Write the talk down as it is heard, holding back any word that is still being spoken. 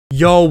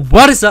Yo,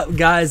 what is up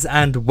guys,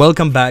 and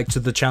welcome back to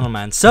the channel,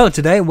 man. So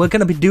today we're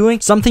gonna be doing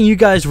something you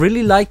guys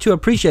really like to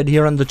appreciate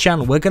here on the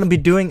channel. We're gonna be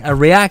doing a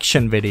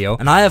reaction video,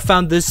 and I have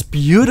found this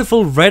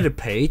beautiful Reddit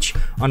page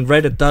on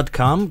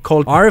reddit.com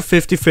called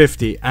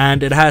R5050,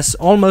 and it has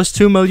almost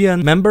 2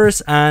 million members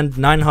and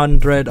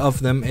 900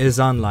 of them is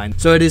online.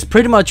 So it is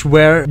pretty much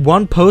where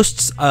one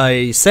posts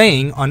a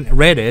saying on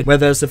Reddit where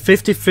there's a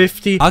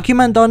 50-50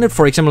 argument on it.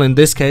 For example, in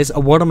this case, a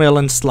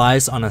watermelon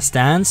slice on a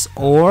stance,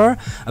 or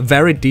a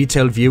very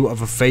detailed view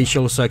of a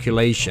facial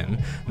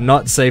circulation,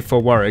 not safe for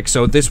work.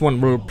 So this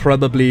one will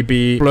probably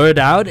be blurred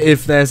out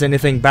if there's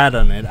anything bad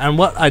on it. And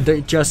what I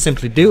just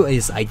simply do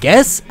is I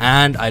guess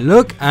and I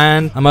look,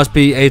 and I must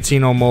be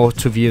 18 or more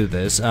to view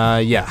this.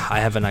 Yeah, I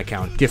have an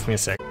account. Give me a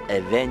sec.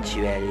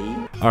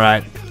 Eventually.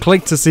 Alright,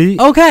 click to see.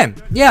 Okay,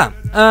 yeah,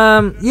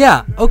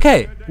 yeah,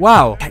 okay.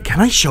 Wow.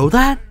 Can I show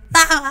that?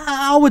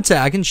 I would say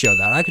I can show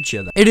that. I could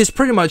show that. It is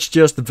pretty much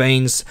just the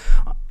veins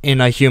in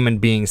a human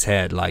being's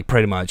head, like,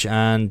 pretty much.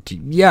 And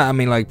yeah, I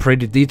mean, like,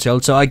 pretty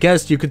detailed. So I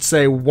guess you could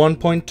say 1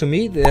 point to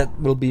me. That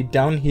will be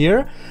down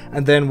here,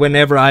 and then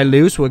whenever I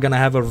lose, we're gonna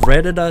have a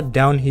Redditor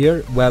down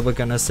here where we're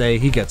gonna say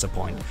he gets a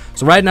point.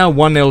 So right now,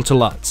 1-0 to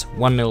Lotz.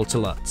 1-0 to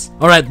Lotz.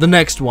 Alright, the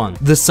next one.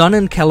 The sun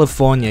in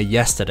California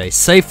yesterday,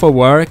 safe for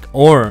work,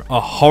 or a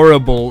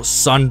horrible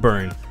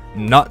sunburn,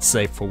 not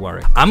safe for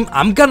work?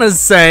 I'm gonna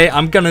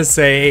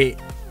say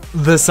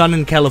the sun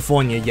in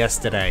California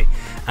yesterday,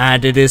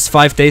 and it is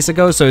 5 days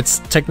ago, so it's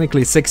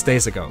technically 6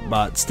 days ago,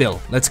 but still,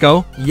 let's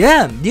go.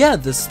 Yeah,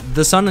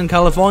 the sun in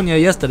California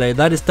yesterday,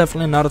 that is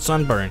definitely not a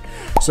sunburn.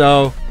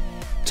 So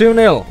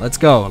 2-0, let's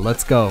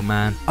go,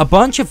 man. A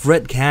bunch of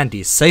red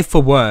candies, safe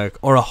for work,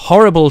 or a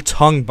horrible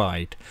tongue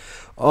bite?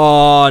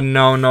 Oh,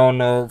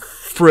 no,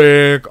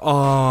 frick.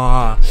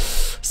 Oh,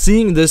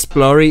 seeing this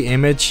blurry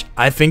image,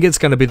 I think it's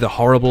gonna be the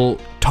horrible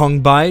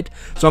tongue bite.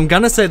 So I'm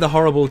gonna say the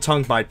horrible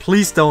tongue bite.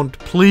 Please don't,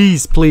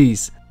 please.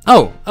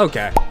 Oh,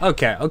 okay.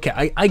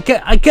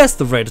 I guess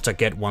the Redditor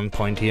get 1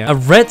 point here. A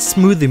red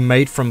smoothie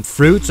made from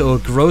fruits, or a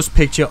gross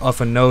picture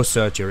of a nose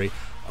surgery?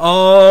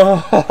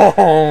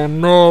 Oh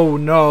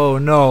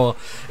no.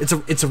 It's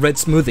a red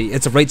smoothie.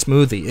 It's a red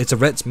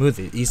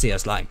smoothie. Easy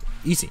as like.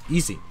 Easy.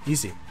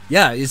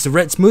 Yeah, it's a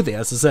red smoothie,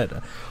 as I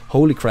said.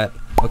 Holy crap.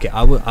 Okay,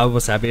 I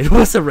was happy it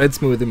was a red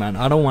smoothie, man.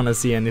 I don't want to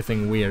see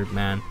anything weird,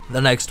 man.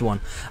 The next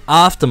one.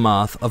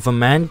 Aftermath of a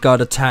man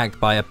got attacked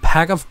by a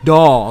pack of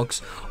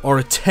dogs, or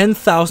a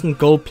 10,000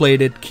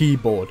 gold-plated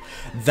keyboard.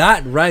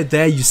 That right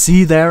there, you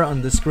see there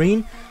on the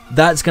screen,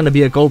 that's gonna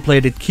be a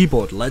gold-plated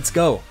keyboard. Let's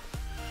go.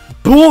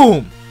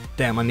 Boom!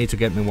 Damn, I need to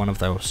get me one of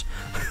those.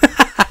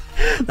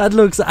 That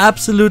looks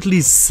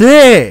absolutely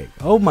sick.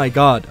 Oh my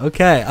god.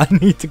 Okay, I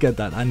need to get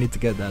that. How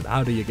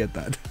do you get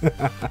that?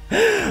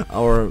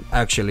 Or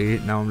actually,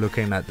 now I'm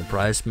looking at the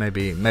price.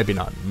 Maybe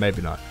not.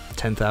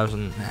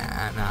 10,000.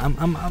 Nah,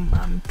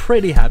 I'm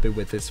pretty happy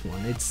with this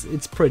one.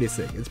 It's pretty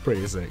sick.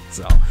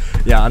 So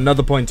yeah,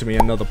 another point to me.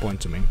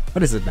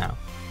 What is it now?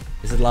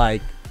 Is it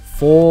like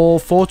 4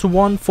 to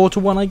 1? 4 to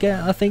 1,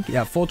 I think.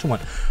 Yeah, 4 to 1.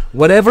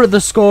 Whatever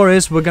the score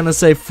is, we're gonna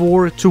say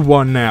 4 to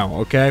 1 now,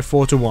 okay?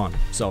 4 to 1.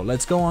 So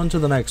let's go on to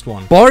the next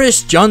one.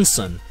 Boris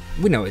Johnson,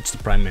 we know it's the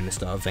Prime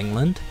Minister of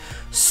England,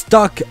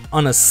 stuck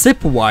on a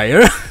zip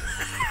wire.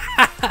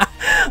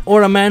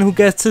 Or a man who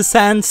gets his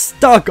hand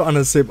stuck on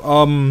a zip.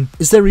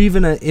 Is there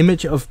even an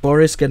image of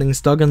Boris getting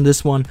stuck on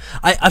this one?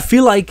 I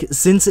feel like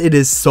since it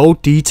is so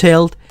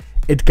detailed,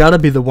 it gotta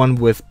be the one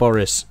with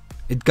Boris.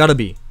 It gotta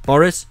be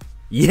Boris.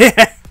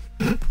 Yeah.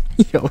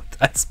 Yo,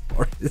 that's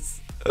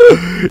Boris.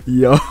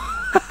 Yo.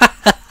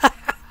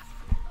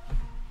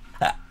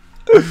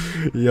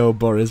 Yo,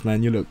 Boris,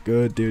 man, you look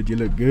good, dude. You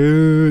look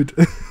good.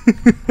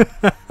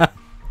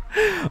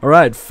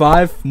 Alright,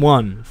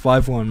 5-1.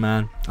 5-1,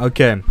 man.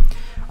 Okay.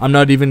 I'm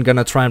not even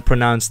gonna try and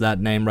pronounce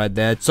that name right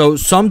there. So,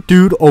 some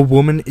dude or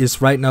woman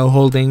is right now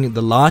holding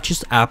the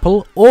largest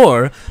apple,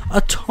 or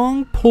a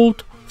tongue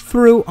pulled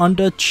through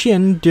under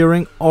chin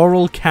during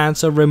oral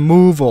cancer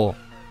removal.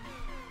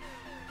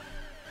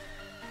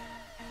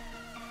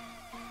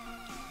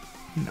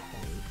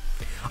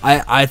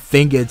 I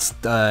think it's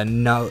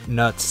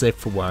not safe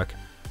for work.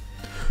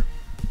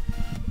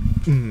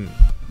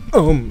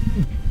 Oh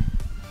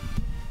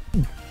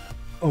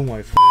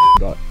my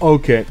god.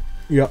 Okay.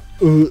 Yeah.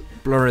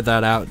 Blur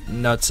that out.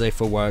 Not safe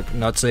for work.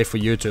 Not safe for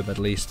YouTube, at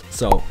least.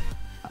 So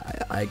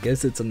I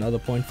guess it's another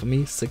point for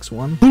me.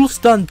 6-1. Cool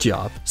stunt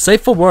job. Safe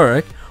for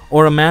work,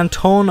 or a man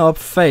torn up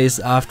face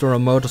after a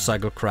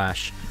motorcycle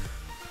crash?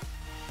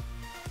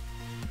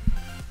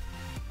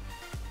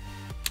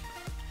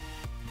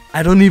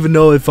 I don't even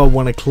know if I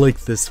want to click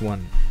this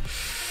one.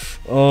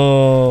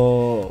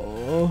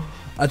 Oh,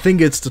 I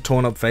think it's the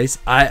torn up face.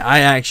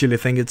 I actually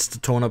think it's the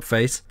torn up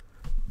face.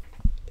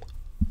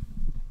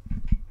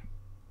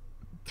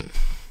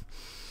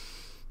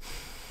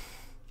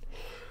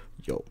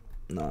 Yo,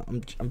 nah,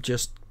 I'm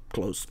just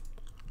close.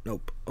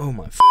 Nope. Oh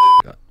my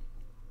god.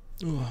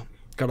 Oh,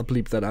 gotta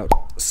bleep that out.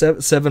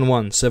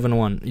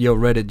 7-1. Yo,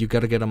 Reddit, you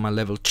gotta get on my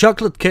level.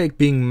 Chocolate cake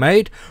being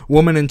made.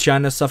 Woman in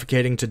China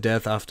suffocating to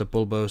death after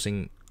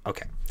bulldozing.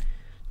 Okay.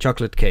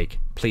 Chocolate cake.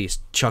 Please,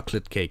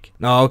 chocolate cake.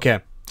 No,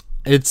 okay.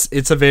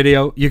 It's a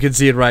video. You can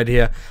see it right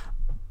here.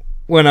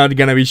 We're not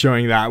gonna be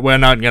showing that. We're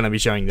not gonna be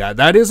showing that.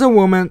 That is a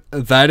woman.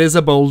 That is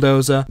a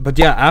bulldozer. But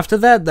yeah, after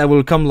that, there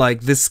will come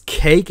like this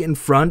cake in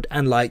front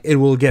and like it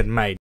will get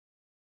made.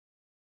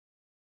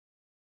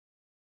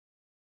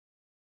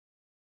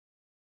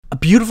 A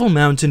beautiful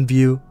mountain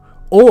view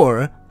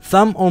or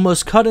thumb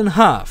almost cut in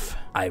half.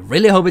 I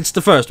really hope it's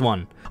the first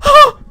one.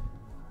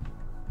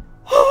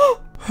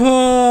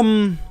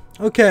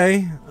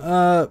 Okay.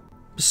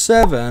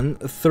 7,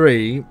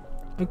 3.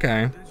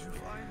 Okay.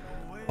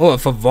 Oh, a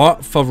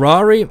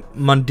Ferrari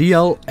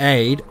Mondial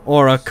 8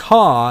 or a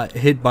car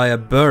hit by a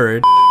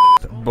bird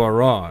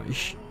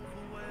barrage.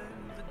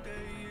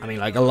 I mean,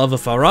 like, I love a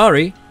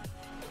Ferrari.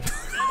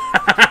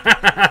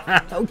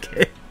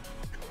 Okay.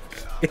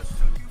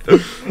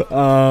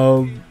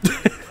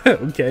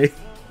 Okay.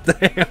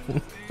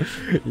 Damn.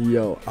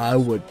 Yo, I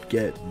would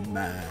get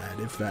mad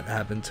if that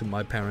happened to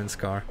my parents'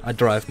 car. I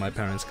drive my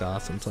parents' car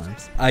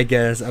sometimes. I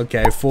guess,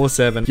 okay,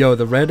 4-7. Yo,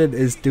 the Reddit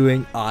is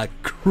doing a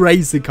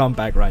crazy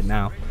comeback right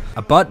now.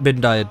 A butt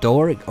bitten by a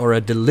door or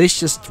a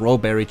delicious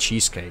strawberry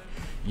cheesecake.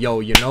 Yo,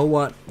 you know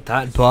what?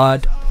 That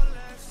butt.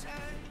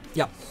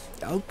 Yeah.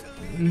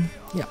 Okay.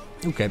 Yeah.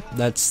 Okay,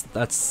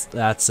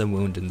 that's a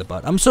wound in the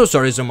butt. I'm so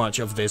sorry so much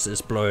of this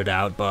is blurred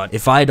out, but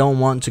if I don't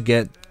want to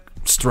get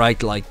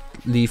strike like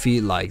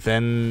Leafy, like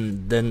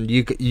then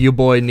you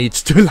boy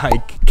needs to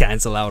like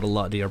cancel out a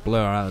lot here,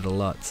 blur out a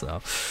lot.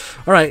 So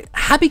all right,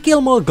 Happy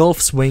Gilmore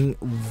golf swing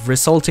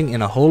resulting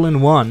in a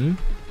hole-in-one,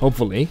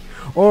 hopefully,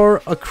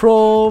 or a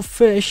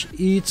crawfish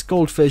eats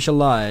goldfish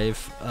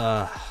alive.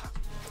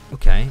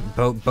 Okay,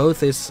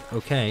 both is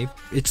okay.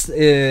 It's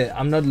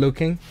I'm not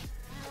looking.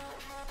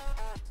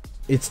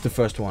 It's the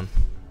first one.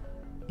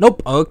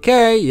 Nope.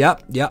 Okay.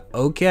 Yep.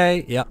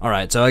 Okay. Yeah. All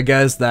right. So I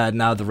guess that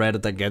now the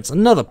Redditor gets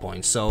another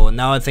point. So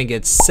now I think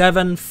it's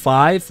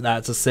 7-5.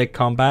 That's a sick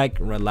comeback.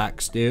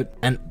 Relax, dude.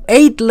 An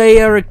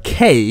 8-layer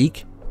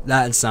cake.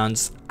 That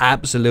sounds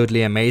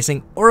absolutely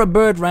amazing. Or a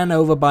bird ran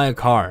over by a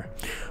car.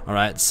 All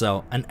right.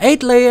 So an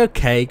 8-layer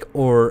cake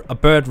or a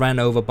bird ran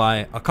over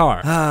by a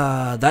car.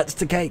 That's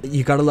the cake.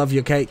 You gotta love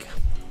your cake.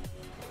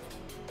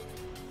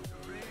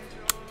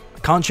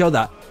 Can't show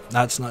that.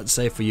 That's not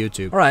safe for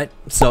YouTube. Alright,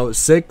 so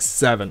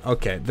 6-7.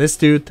 Okay, this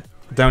dude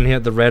down here,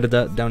 the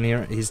Redditor down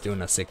here, he's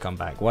doing a sick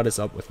comeback. What is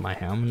up with my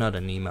hair? I'm not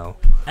an emo.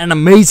 An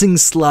amazing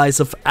slice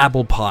of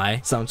apple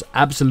pie. Sounds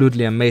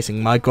absolutely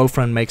amazing. My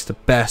girlfriend makes the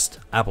best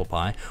apple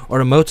pie.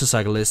 Or a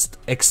motorcyclist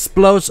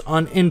explodes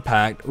on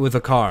impact with a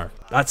car.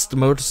 That's the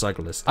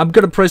motorcyclist. I'm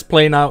gonna press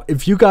play now.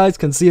 If you guys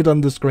can see it on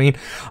the screen,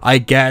 I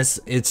guess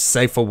it's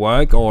safe for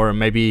work, or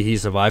maybe he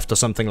survived or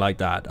something like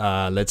that.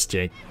 Let's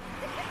check.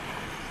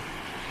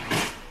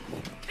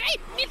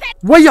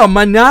 Wait,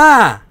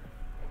 mana!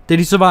 Did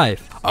he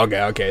survive?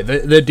 Okay,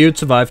 the dude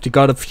survived. He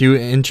got a few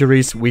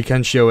injuries. We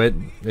can show it.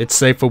 It's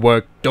safe for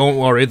work. Don't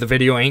worry, the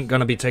video ain't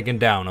gonna be taken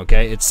down,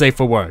 okay? It's safe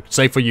for work.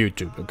 Safe for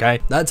YouTube, okay?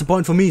 That's a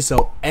point for me,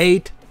 so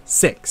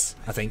 8-6.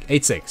 I think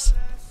 8-6.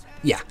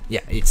 Yeah,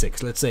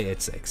 8-6. Let's say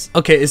 8-6.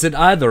 Okay, is it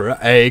either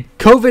a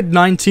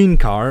COVID-19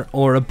 car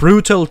or a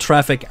brutal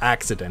traffic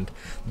accident?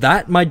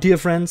 That, my dear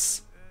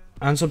friends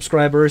and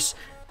subscribers,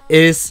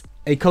 is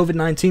a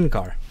COVID-19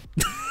 car.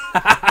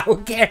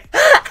 Okay.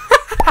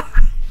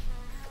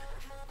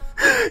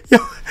 Yo,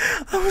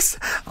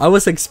 I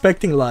was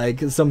expecting like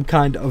some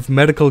kind of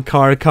medical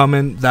car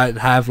coming that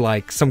have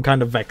like some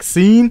kind of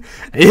vaccine.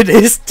 It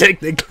is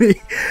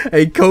technically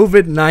a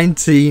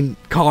COVID-19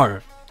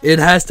 car. It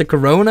has the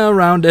corona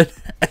around it,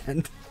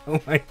 and oh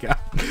my god.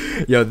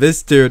 Yo,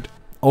 this dude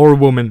or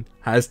woman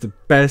has the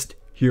best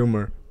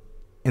humor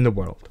in the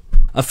world.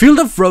 A field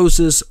of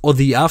roses or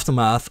the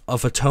aftermath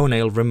of a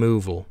toenail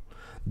removal.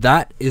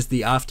 That is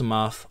the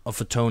aftermath of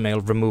a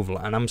toenail removal,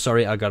 and I'm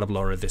sorry I gotta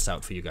blur this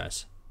out for you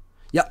guys.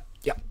 Yep.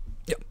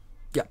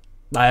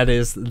 That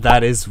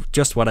is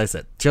just what I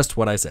said. Just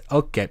what I said.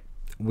 Okay,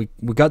 we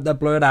got that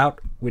blurred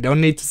out. We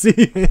don't need to see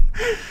it.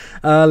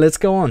 Let's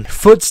go on.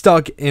 Foot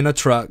stuck in a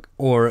truck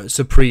or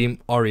Supreme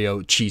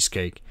Oreo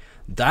cheesecake.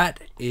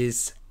 That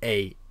is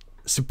a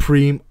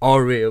Supreme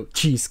Oreo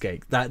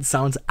cheesecake. That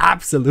sounds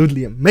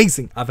absolutely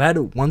amazing. I've had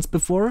it once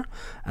before,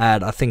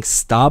 and I think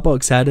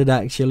Starbucks had it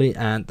actually,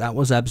 and that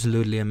was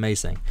absolutely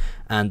amazing.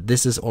 And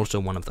this is also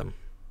one of them.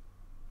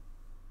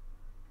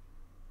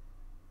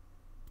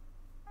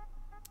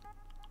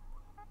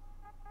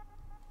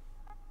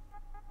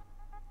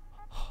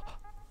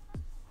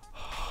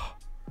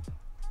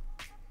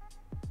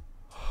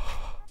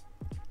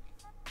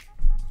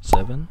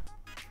 Seven,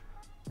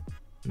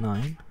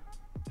 9.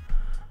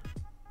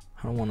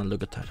 I don't want to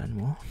look at that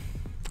anymore.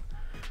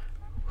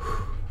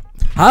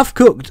 Half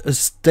cooked a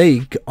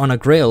steak on a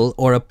grill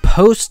or a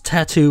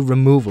post-tattoo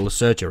removal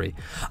surgery.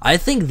 I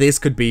think this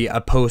could be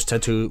a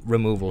post-tattoo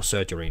removal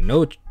surgery.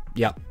 No,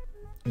 yeah.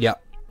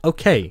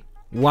 Okay.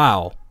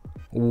 Wow.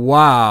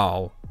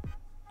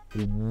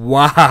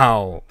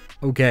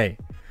 Okay.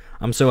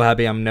 I'm so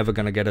happy I'm never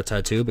gonna get a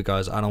tattoo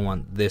because I don't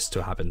want this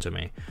to happen to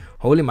me.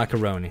 Holy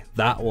macaroni.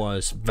 That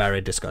was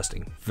very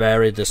disgusting.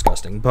 Very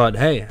disgusting. But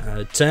hey,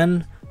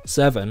 10,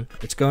 7.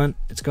 It's going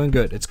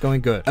good. It's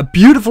going good. A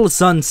beautiful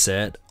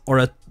sunset or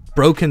a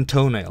broken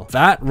toenail.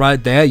 That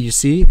right there, you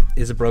see,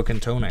 is a broken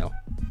toenail.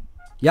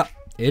 Yep,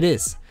 it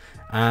is.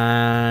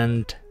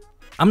 And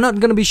I'm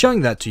not gonna be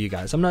showing that to you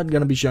guys.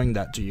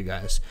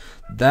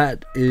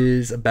 That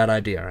is a bad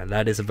idea.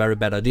 That is a very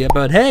bad idea.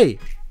 But hey,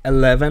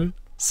 11,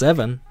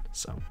 7.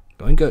 So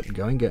going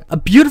good. A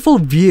beautiful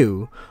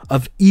view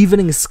of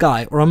evening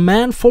sky or a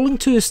man falling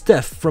to his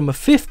death from a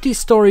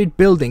 50-storied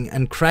building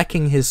and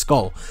cracking his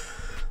skull.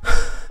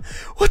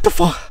 What the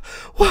fuck?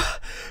 What?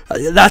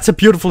 That's a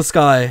beautiful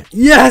sky.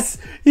 Yes.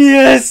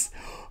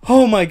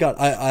 Oh my god,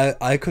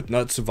 I could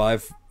not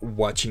survive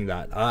watching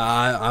that.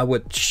 I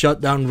would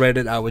shut down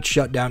Reddit. I would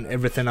shut down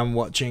everything I'm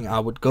watching. I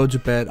would go to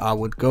bed. I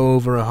would go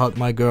over and hug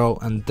my girl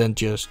and then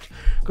just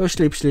go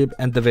sleep,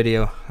 end the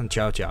video, and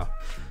ciao.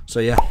 So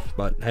yeah,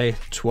 but hey,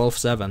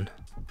 12-7.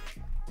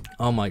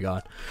 Oh my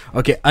god.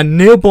 Okay, a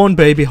newborn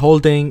baby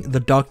holding the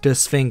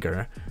doctor's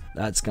finger.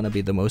 That's gonna be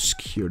the most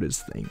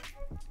cutest thing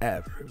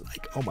ever.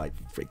 Like, oh my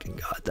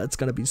freaking god, that's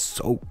gonna be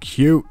so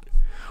cute.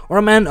 Or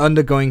a man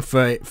undergoing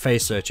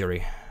face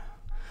surgery.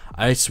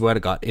 I swear to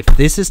god, if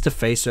this is the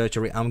face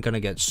surgery, I'm gonna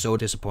get so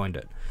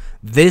disappointed.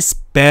 This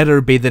better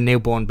be the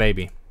newborn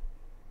baby.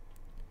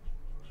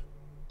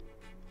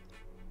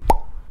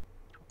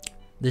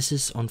 This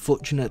is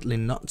unfortunately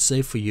not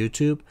safe for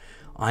YouTube.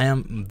 I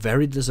am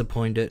very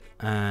disappointed,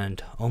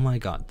 and oh my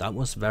god, that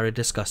was very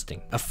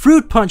disgusting. A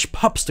fruit punch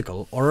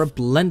popsicle or a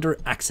blender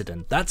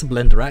accident. That's a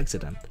blender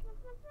accident.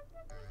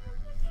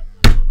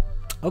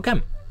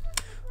 Okay.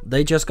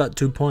 They just got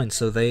 2 points,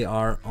 so they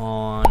are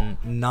on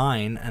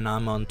 9 and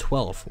I'm on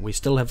 12. We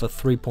still have a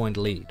 3-point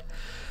lead.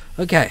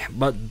 Okay,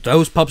 but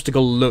those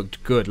popsicles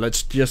looked good.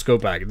 Let's just go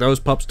back. Those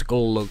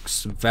popsicle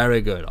looks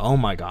very good. Oh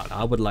my god,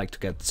 I would like to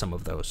get some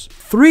of those.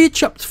 3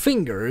 chopped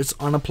fingers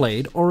on a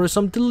plate or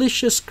some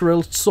delicious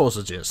grilled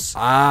sausages.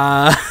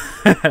 I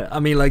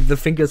mean, like, the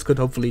fingers could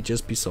hopefully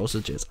just be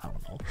sausages. I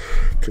don't know.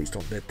 Please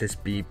don't let this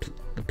be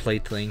the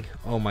plate thing.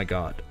 Oh my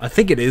god. I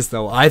think it is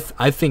though. I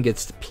think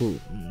it's the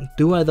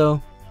do I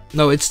though?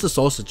 No, it's the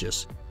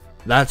sausages.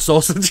 That's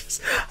sausages.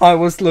 I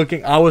was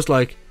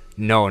like,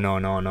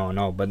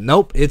 no, but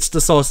nope, it's the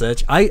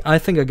sausage. I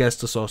think I guessed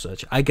the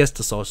sausage.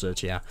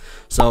 Yeah.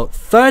 So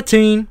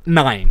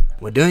 13-9.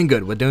 We're doing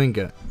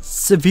good.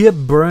 Severe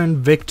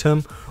burn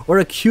victim or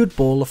a cute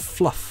ball of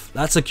fluff.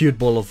 That's a cute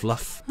ball of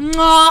fluff.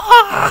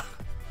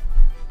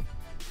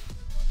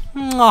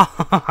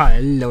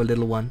 Hello,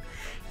 little one.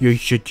 You're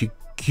such a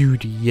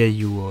cutie. Yeah,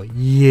 you are.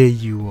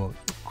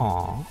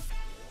 Aww.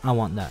 I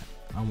want that.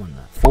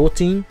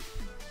 14-7.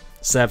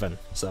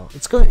 So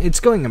it's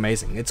going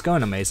amazing. It's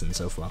going amazing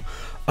so far.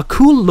 A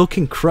cool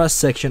looking cross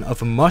section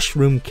of a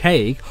mushroom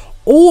cake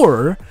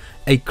or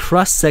a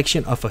cross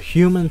section of a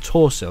human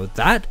torso.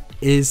 That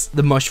is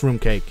the mushroom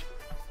cake.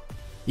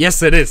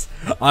 Yes, it is.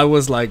 I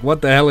was like,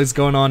 what the hell is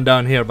going on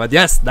down here? But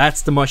yes,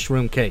 that's the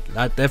mushroom cake.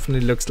 That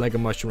definitely looks like a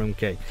mushroom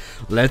cake.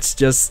 Let's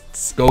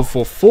just go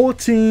for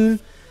 14-7.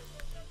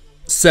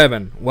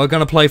 We're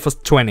gonna play for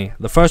 20.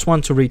 The first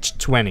one to reach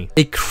 20.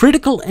 A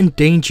critical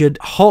endangered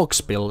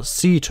hawksbill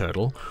sea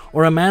turtle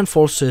or a man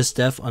falls to his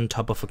death on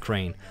top of a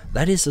crane.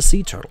 That is a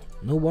sea turtle.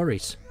 No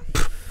worries.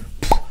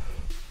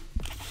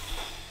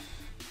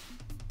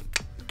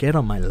 Get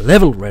on my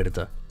level,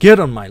 Redditor. Get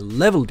on my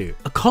level, dude.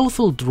 A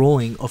colorful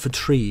drawing of a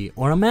tree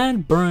or a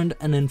man burned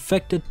an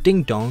infected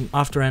ding-dong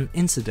after an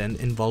incident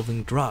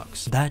involving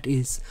drugs. That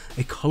is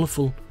a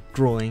colorful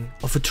drawing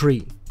of a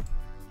tree.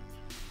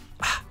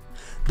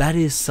 That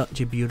is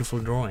such a beautiful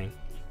drawing.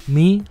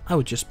 Me, I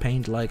would just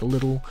paint like a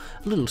little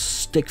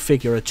stick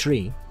figure, a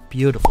tree.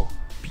 Beautiful.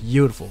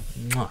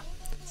 Mwah.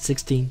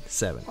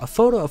 16-7. A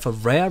photo of a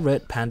rare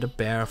red panda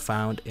bear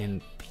found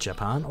in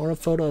Japan or a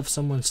photo of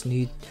someone's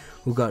knee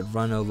who got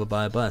run over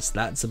by a bus.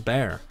 That's a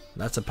bear.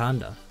 That's a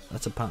panda.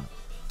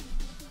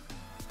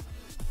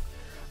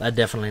 That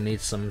definitely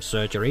needs some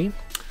surgery.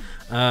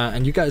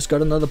 And you guys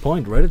got another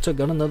point. Redditor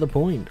got another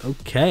point.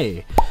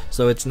 Okay.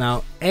 So it's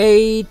now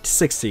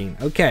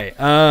 8-16. Okay.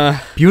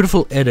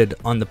 Beautiful edit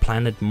on the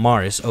planet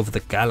Mars over the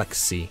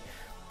galaxy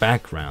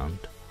background.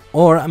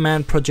 Or a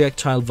man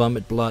projectile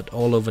vomit blood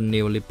all over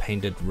newly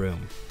painted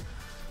room.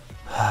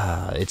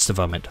 It's the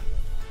vomit.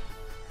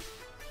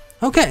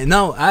 Okay,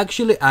 no,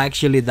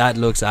 actually that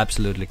looks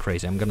absolutely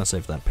crazy. I'm gonna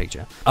save that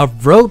picture. A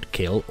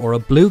roadkill or a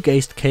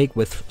blue-glazed cake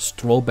with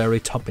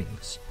strawberry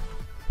toppings.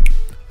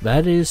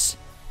 That is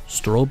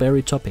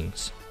strawberry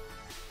toppings.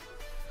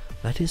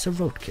 That is a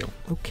roadkill.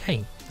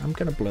 Okay, I'm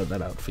gonna blur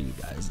that out for you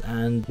guys.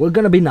 And we're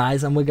gonna be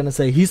nice and we're gonna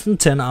say he's on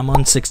 10, I'm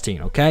on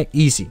 16, okay?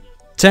 Easy.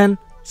 10,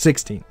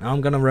 16. Now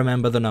I'm gonna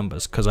remember the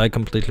numbers because I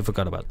completely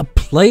forgot about it. A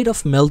plate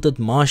of melted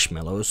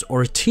marshmallows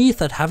or teeth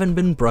that haven't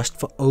been brushed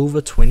for over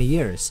 20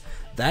 years.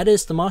 That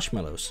is the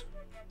marshmallows.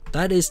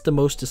 That is the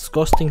most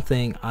disgusting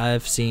thing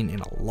I've seen in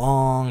a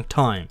long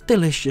time.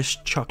 Delicious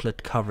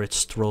chocolate covered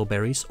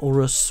strawberries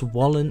or a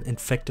swollen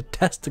infected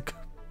testicle.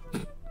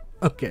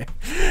 Okay.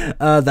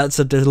 That's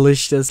a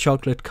delicious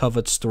chocolate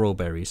covered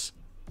strawberries.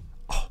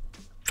 Oh,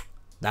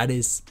 that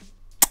is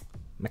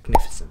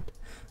magnificent.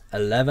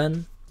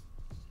 11,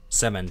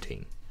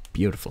 17.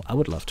 Beautiful. I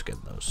would love to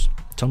get those.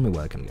 Tell me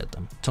where I can get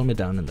them. Tell me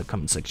down in the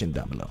comment section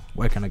down below.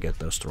 Where can I get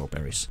those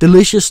strawberries?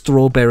 Delicious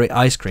strawberry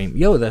ice cream.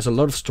 Yo, there's a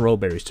lot of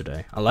strawberries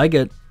today. I like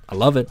it. I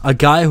love it. A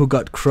guy who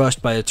got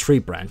crushed by a tree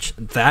branch.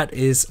 That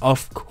is,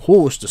 of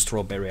course, the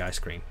strawberry ice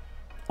cream.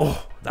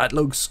 Oh, that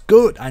looks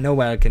good. I know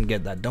where I can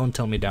get that. Don't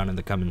tell me down in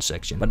the comment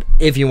section. But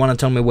if you want to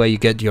tell me where you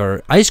get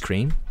your ice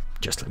cream,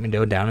 just let me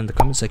know down in the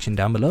comment section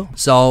down below.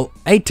 So,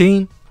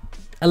 18.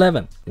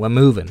 11. We're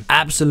moving.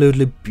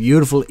 Absolutely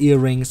beautiful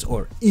earrings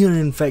or ear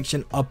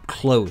infection up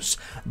close.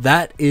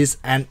 That is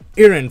an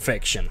ear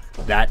infection.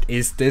 That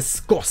is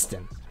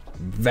disgusting.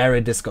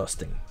 Very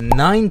disgusting.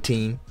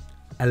 19.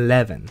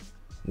 11.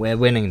 We're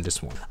winning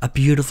this one. A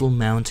beautiful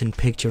mountain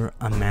picture.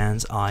 A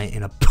man's eye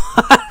in a...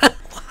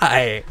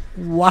 Why?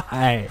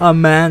 Why? A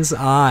man's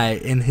eye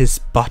in his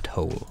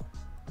butthole.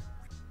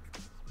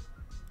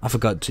 I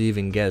forgot to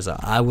even guess.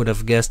 I would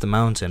have guessed the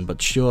mountain,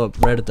 but sure,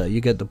 Redditor, you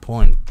get the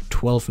point.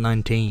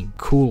 12-19.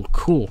 Cool,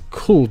 cool,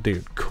 cool,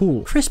 dude,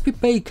 cool. Crispy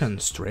bacon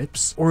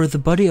strips, or the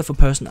body of a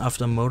person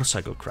after a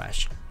motorcycle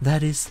crash.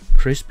 That is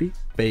crispy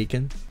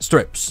bacon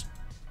strips.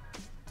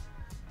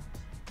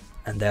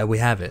 And there we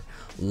have it.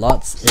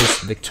 Lotz is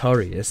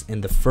victorious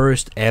in the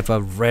first ever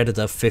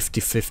Redditor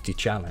 50-50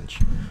 challenge.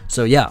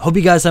 So yeah, hope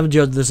you guys have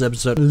enjoyed this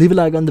episode. Leave a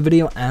like on the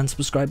video and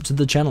subscribe to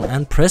the channel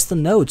and press the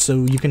note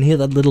so you can hear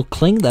that little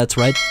cling that's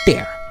right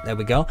there. There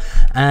we go.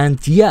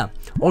 And yeah,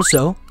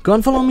 also go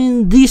and follow me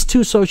in these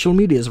two social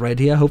medias right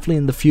here. Hopefully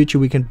in the future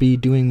we can be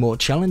doing more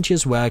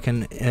challenges where I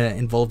can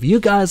involve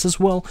you guys as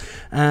well.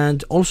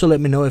 And also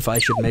let me know if I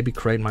should maybe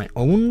create my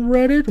own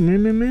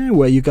Reddit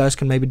where you guys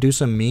can maybe do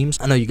some memes.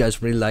 I know you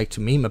guys really like to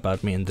meme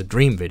about me in the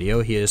dream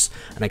video. Here's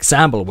an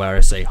example where I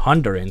say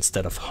hunter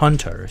instead of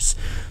hunters.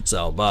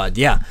 So, but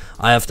yeah,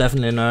 I have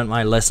definitely learned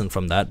my lesson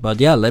from that.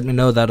 But yeah, let me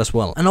know that as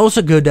well. And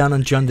also go down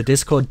and join the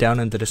Discord down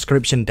in the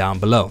description down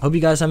below. Hope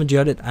you guys have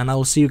enjoyed it, and I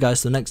will see you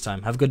guys the next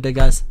time. Have a good day,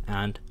 guys,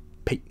 and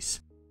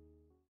peace.